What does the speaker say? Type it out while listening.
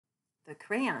The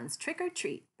Crayons Trick or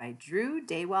Treat by Drew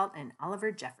Daywalt and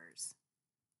Oliver Jeffers.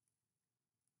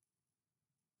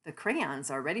 The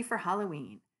crayons are ready for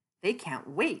Halloween. They can't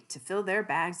wait to fill their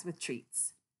bags with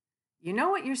treats. You know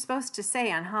what you're supposed to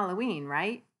say on Halloween,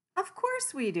 right? Of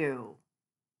course we do.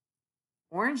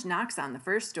 Orange knocks on the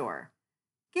first door.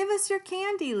 Give us your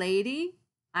candy, lady.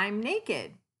 I'm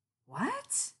naked.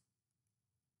 What?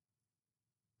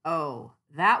 Oh,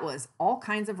 that was all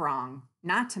kinds of wrong,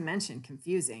 not to mention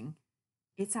confusing.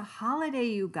 It's a holiday,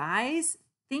 you guys.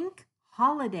 Think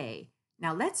holiday.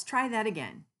 Now let's try that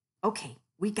again. Okay,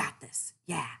 we got this.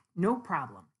 Yeah, no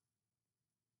problem.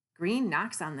 Green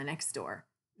knocks on the next door.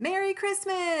 Merry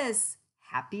Christmas!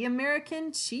 Happy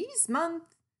American Cheese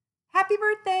Month! Happy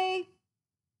birthday!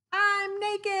 I'm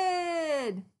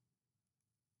naked!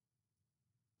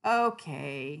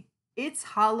 Okay, it's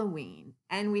Halloween,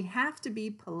 and we have to be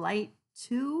polite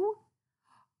too?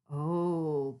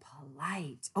 Oh,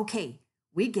 polite. Okay,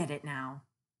 we get it now.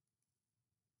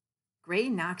 Gray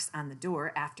knocks on the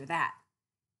door after that.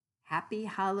 Happy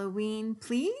Halloween,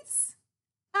 please?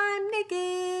 I'm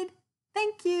naked.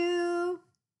 Thank you.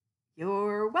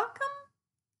 You're welcome.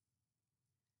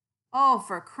 Oh,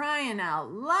 for crying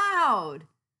out loud.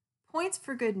 Points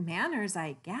for good manners,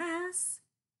 I guess.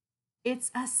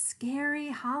 It's a scary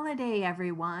holiday,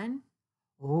 everyone.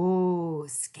 Oh,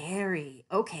 scary.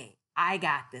 Okay, I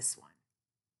got this one.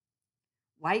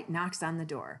 White knocks on the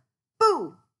door.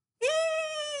 Boo!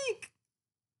 Eek!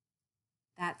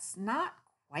 That's not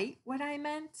quite what I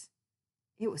meant.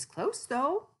 It was close,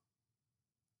 though.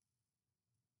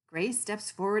 Gray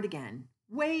steps forward again.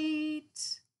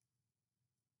 Wait.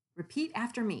 Repeat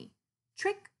after me.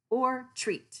 Trick or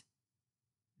treat.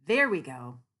 There we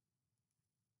go.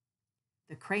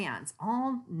 The crayons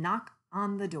all knock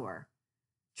on the door.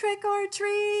 Trick or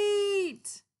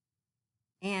treat!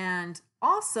 And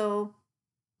also